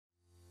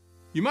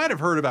You might have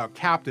heard about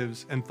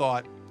captives and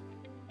thought,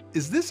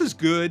 is this as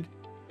good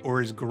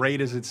or as great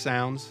as it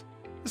sounds?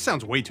 This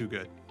sounds way too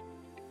good.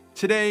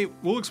 Today,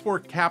 we'll explore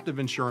captive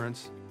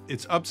insurance,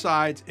 its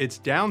upsides, its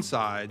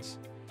downsides,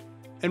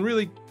 and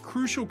really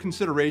crucial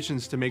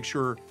considerations to make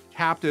sure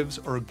captives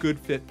are a good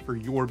fit for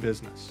your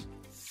business.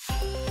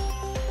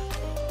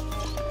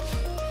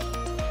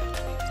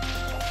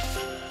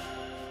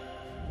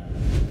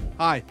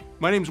 Hi,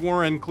 my name's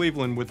Warren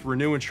Cleveland with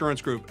Renew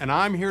Insurance Group, and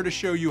I'm here to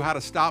show you how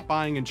to stop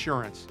buying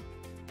insurance.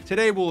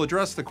 Today, we'll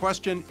address the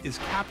question, is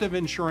captive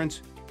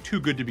insurance too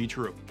good to be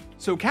true?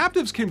 So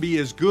captives can be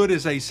as good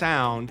as they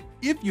sound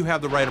if you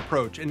have the right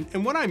approach.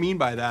 And what I mean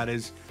by that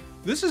is,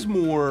 this is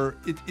more,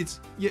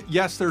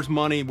 yes, there's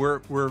money,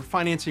 we're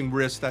financing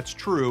risk, that's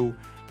true,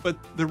 but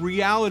the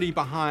reality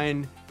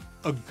behind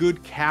a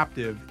good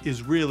captive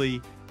is really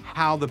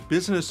how the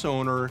business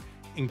owner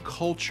and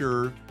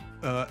culture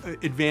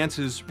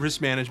advances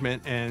risk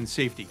management and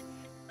safety.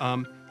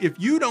 If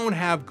you don't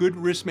have good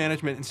risk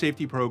management and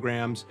safety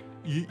programs,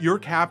 your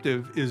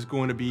captive is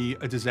going to be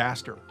a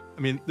disaster.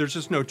 I mean, there's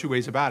just no two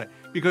ways about it,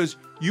 because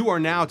you are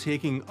now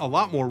taking a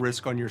lot more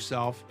risk on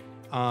yourself.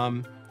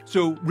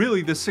 So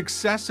really the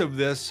success of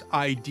this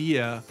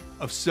idea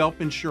of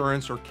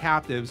self-insurance or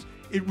captives,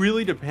 it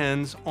really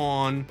depends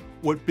on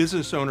what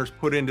business owners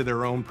put into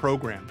their own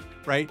program,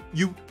 right?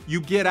 You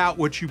get out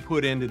what you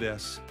put into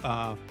this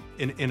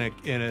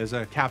as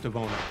a captive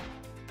owner.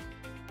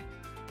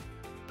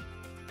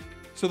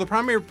 So the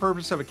primary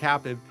purpose of a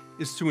captive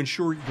is to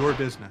insure your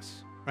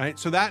business, right?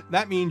 So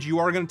that means you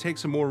are going to take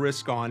some more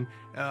risk on,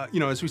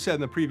 as we said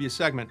in the previous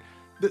segment.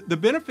 The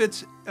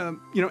benefits,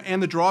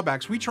 and the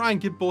drawbacks, we try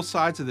and give both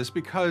sides of this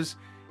because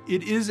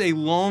it is a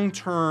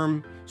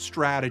long-term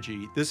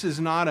strategy. This is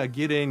not a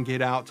get in,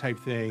 get out type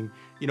thing.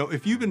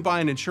 If you've been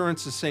buying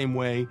insurance the same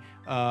way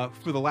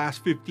for the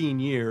last 15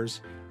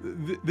 years,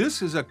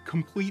 this is a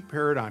complete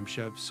paradigm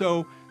shift.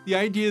 So the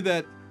idea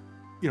that,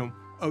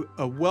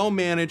 a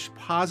well-managed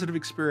positive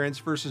experience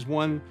versus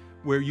one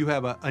where you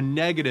have a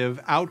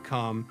negative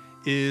outcome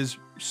is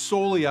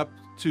solely up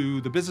to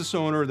the business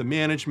owner, the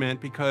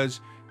management, because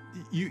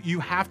you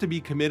have to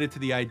be committed to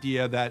the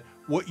idea that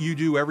what you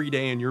do every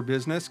day in your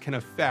business can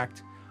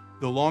affect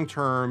the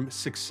long-term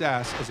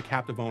success as a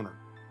captive owner.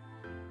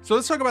 So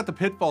let's talk about the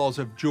pitfalls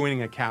of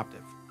joining a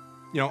captive.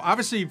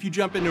 Obviously, if you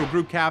jump into a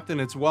group captive,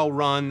 it's well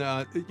run,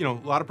 a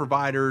lot of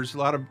providers, a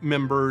lot of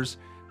members,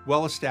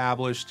 well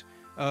established.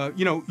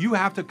 You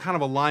have to kind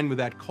of align with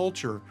that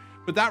culture,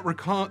 but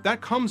that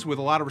comes with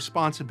a lot of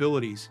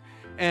responsibilities.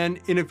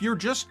 And if you're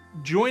just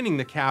joining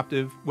the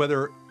captive,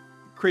 whether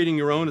creating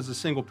your own as a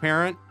single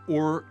parent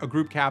or a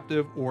group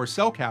captive or a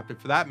cell captive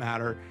for that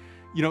matter,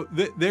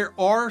 there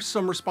are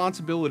some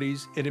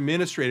responsibilities and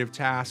administrative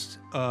tasks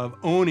of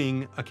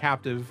owning a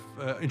captive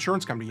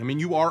insurance company. I mean,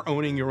 you are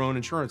owning your own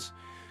insurance.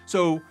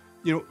 So,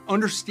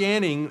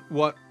 understanding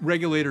what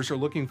regulators are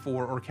looking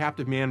for or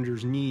captive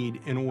managers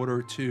need in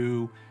order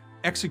to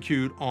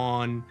execute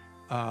on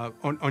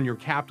your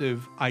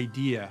captive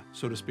idea,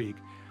 so to speak.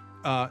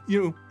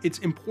 It's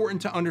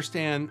important to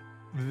understand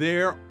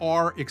there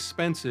are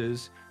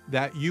expenses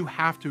that you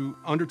have to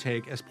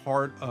undertake as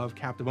part of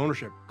captive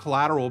ownership,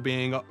 collateral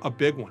being a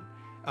big one.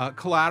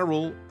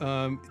 Collateral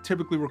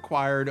typically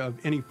required of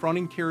any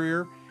fronting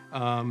carrier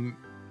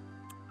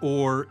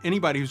or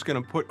anybody who's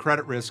going to put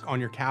credit risk on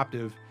your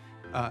captive.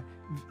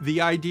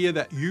 The idea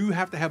that you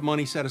have to have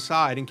money set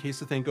aside in case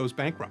the thing goes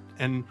bankrupt.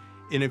 And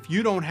if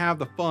you don't have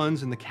the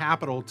funds and the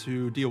capital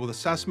to deal with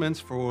assessments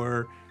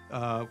for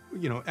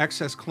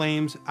excess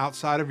claims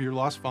outside of your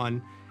loss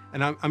fund,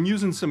 and I'm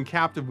using some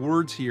captive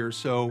words here,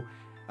 so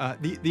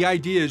the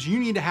idea is you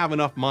need to have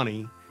enough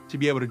money to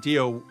be able to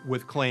deal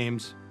with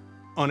claims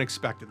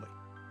unexpectedly.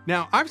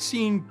 Now, I've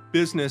seen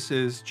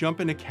businesses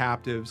jump into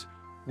captives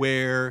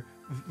where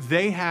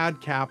they had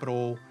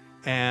capital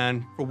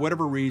and for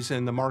whatever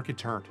reason, the market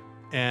turned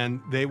and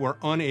they were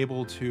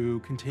unable to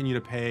continue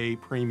to pay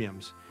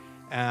premiums.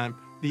 And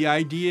the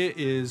idea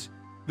is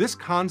this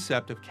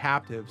concept of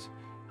captives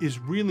is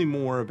really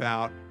more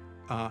about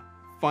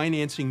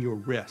financing your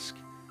risk.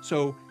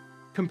 So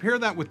compare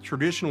that with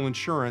traditional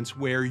insurance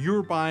where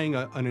you're buying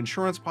an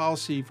insurance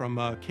policy from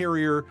a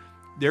carrier,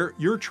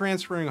 you're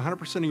transferring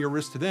 100% of your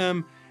risk to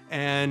them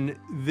and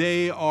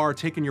they are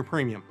taking your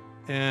premium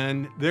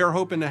and they're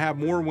hoping to have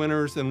more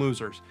winners than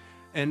losers.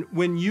 And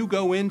when you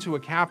go into a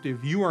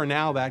captive, you are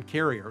now that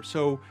carrier.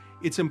 So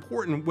it's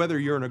important whether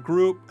you're in a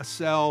group, a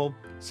cell,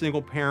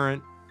 single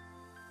parent,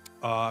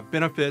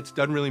 benefits,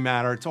 doesn't really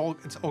matter. It's all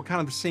kind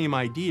of the same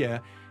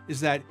idea,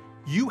 is that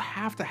you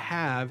have to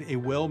have a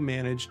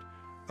well-managed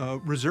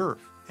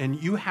reserve,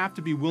 and you have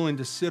to be willing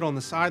to sit on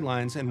the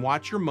sidelines and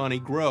watch your money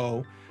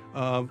grow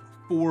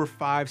 4,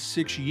 5,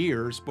 6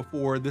 years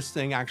before this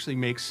thing actually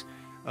makes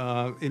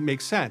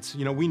sense.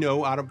 We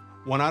know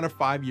 1 out of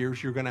 5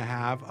 years you're going to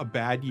have a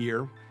bad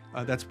year.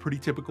 That's pretty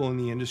typical in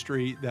the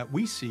industry that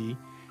we see.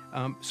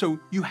 So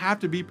you have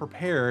to be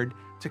prepared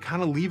to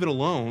kind of leave it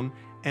alone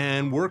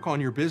and work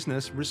on your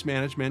business, risk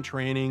management,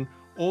 training,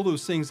 all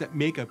those things that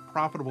make a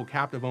profitable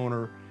captive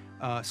owner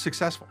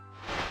successful.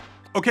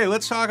 Okay,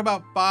 let's talk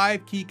about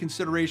 5 key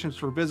considerations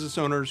for business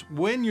owners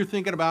when you're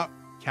thinking about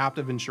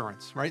captive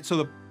insurance, right? So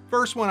the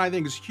first one I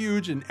think is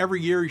huge, and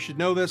every year you should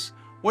know this.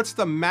 What's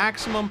the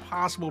maximum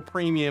possible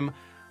premium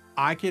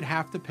I could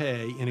have to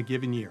pay in a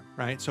given year,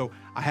 right? So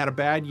I had a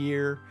bad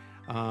year,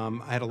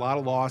 I had a lot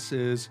of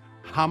losses.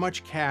 How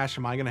much cash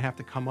am I gonna have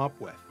to come up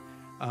with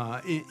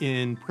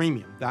in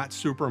premium? That's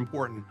super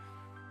important.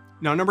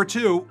 Now, number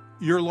 2,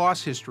 your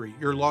loss history,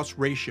 your loss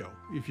ratio,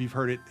 if you've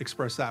heard it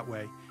expressed that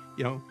way.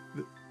 You know,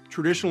 the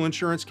traditional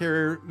insurance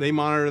carrier, they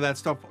monitor that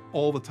stuff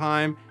all the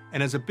time.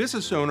 And as a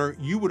business owner,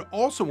 you would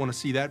also want to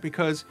see that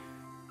because,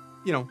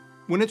 you know,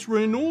 when it's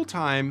renewal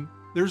time,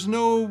 there's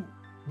no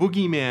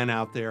boogeyman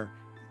out there.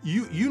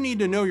 You need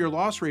to know your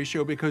loss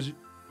ratio because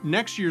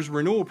next year's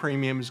renewal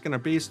premium is going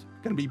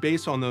to be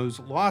based on those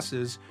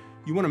losses.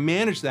 You want to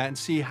manage that and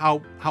see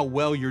how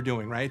well you're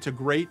doing, right? It's a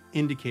great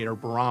indicator,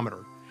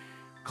 barometer.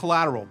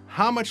 Collateral,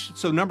 how much,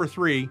 so number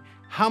 3,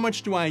 how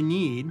much do I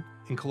need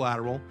in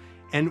collateral?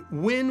 And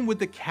when would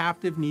the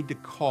captive need to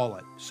call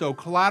it? So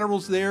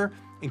collateral's there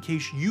in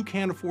case you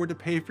can't afford to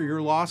pay for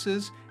your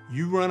losses,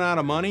 you run out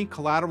of money,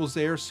 collateral's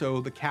there so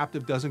the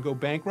captive doesn't go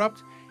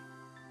bankrupt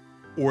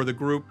or the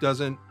group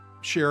doesn't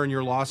share in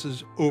your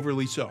losses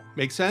overly so.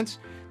 Make sense?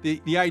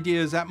 The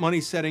idea is that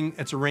money's setting,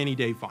 it's a rainy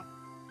day fund.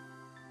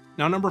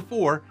 Now, number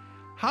 4,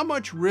 how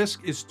much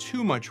risk is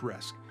too much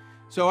risk?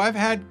 So I've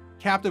had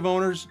captive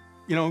owners,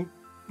 you know,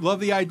 love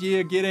the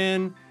idea, get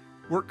in,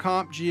 work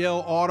comp,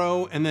 GL,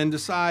 auto, and then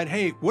decide,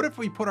 hey, what if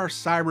we put our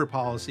cyber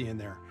policy in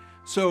there?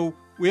 So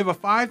we have a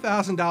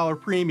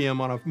 $5,000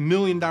 premium on a $1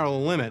 million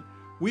limit.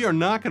 We are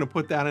not going to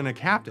put that in a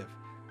captive.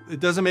 It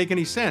doesn't make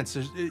any sense.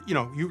 You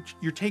know,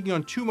 you're taking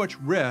on too much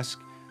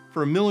risk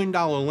for $1 million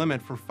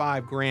limit for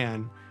 $5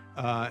 grand.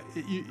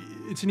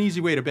 It's an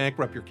easy way to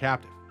bankrupt your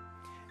captive.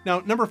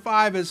 Now, number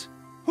 5 is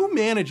who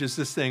manages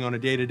this thing on a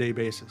day-to-day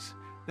basis?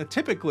 Now,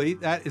 typically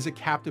that is a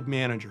captive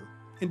manager,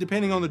 and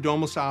depending on the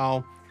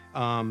domicile,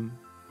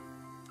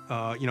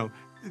 you know,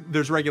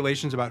 there's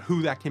regulations about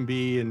who that can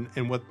be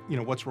and what, you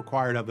know, what's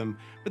required of them.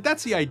 But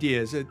that's the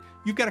idea, is that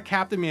you've got a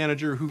captive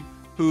manager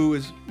who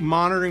is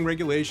monitoring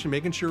regulation,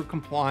 making sure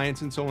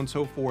compliance and so on and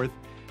so forth,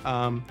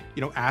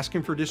 you know,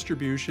 asking for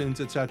distributions,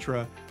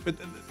 etc. But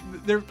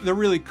they're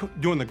really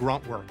doing the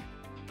grunt work.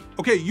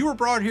 Okay, you were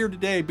brought here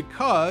today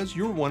because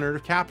you were wondering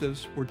if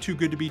captives were too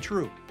good to be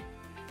true.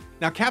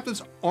 Now,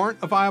 captives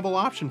aren't a viable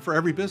option for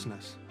every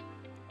business.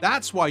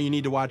 That's why you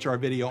need to watch our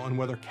video on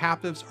whether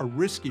captives are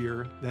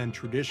riskier than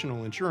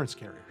traditional insurance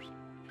carriers.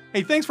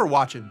 Hey, thanks for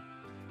watching.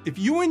 If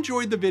you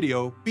enjoyed the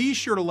video, be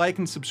sure to like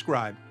and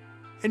subscribe.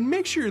 And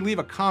make sure you leave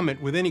a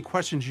comment with any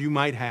questions you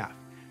might have.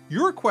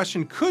 Your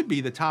question could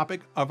be the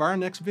topic of our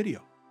next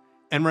video.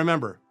 And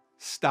remember,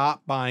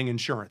 stop buying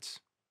insurance.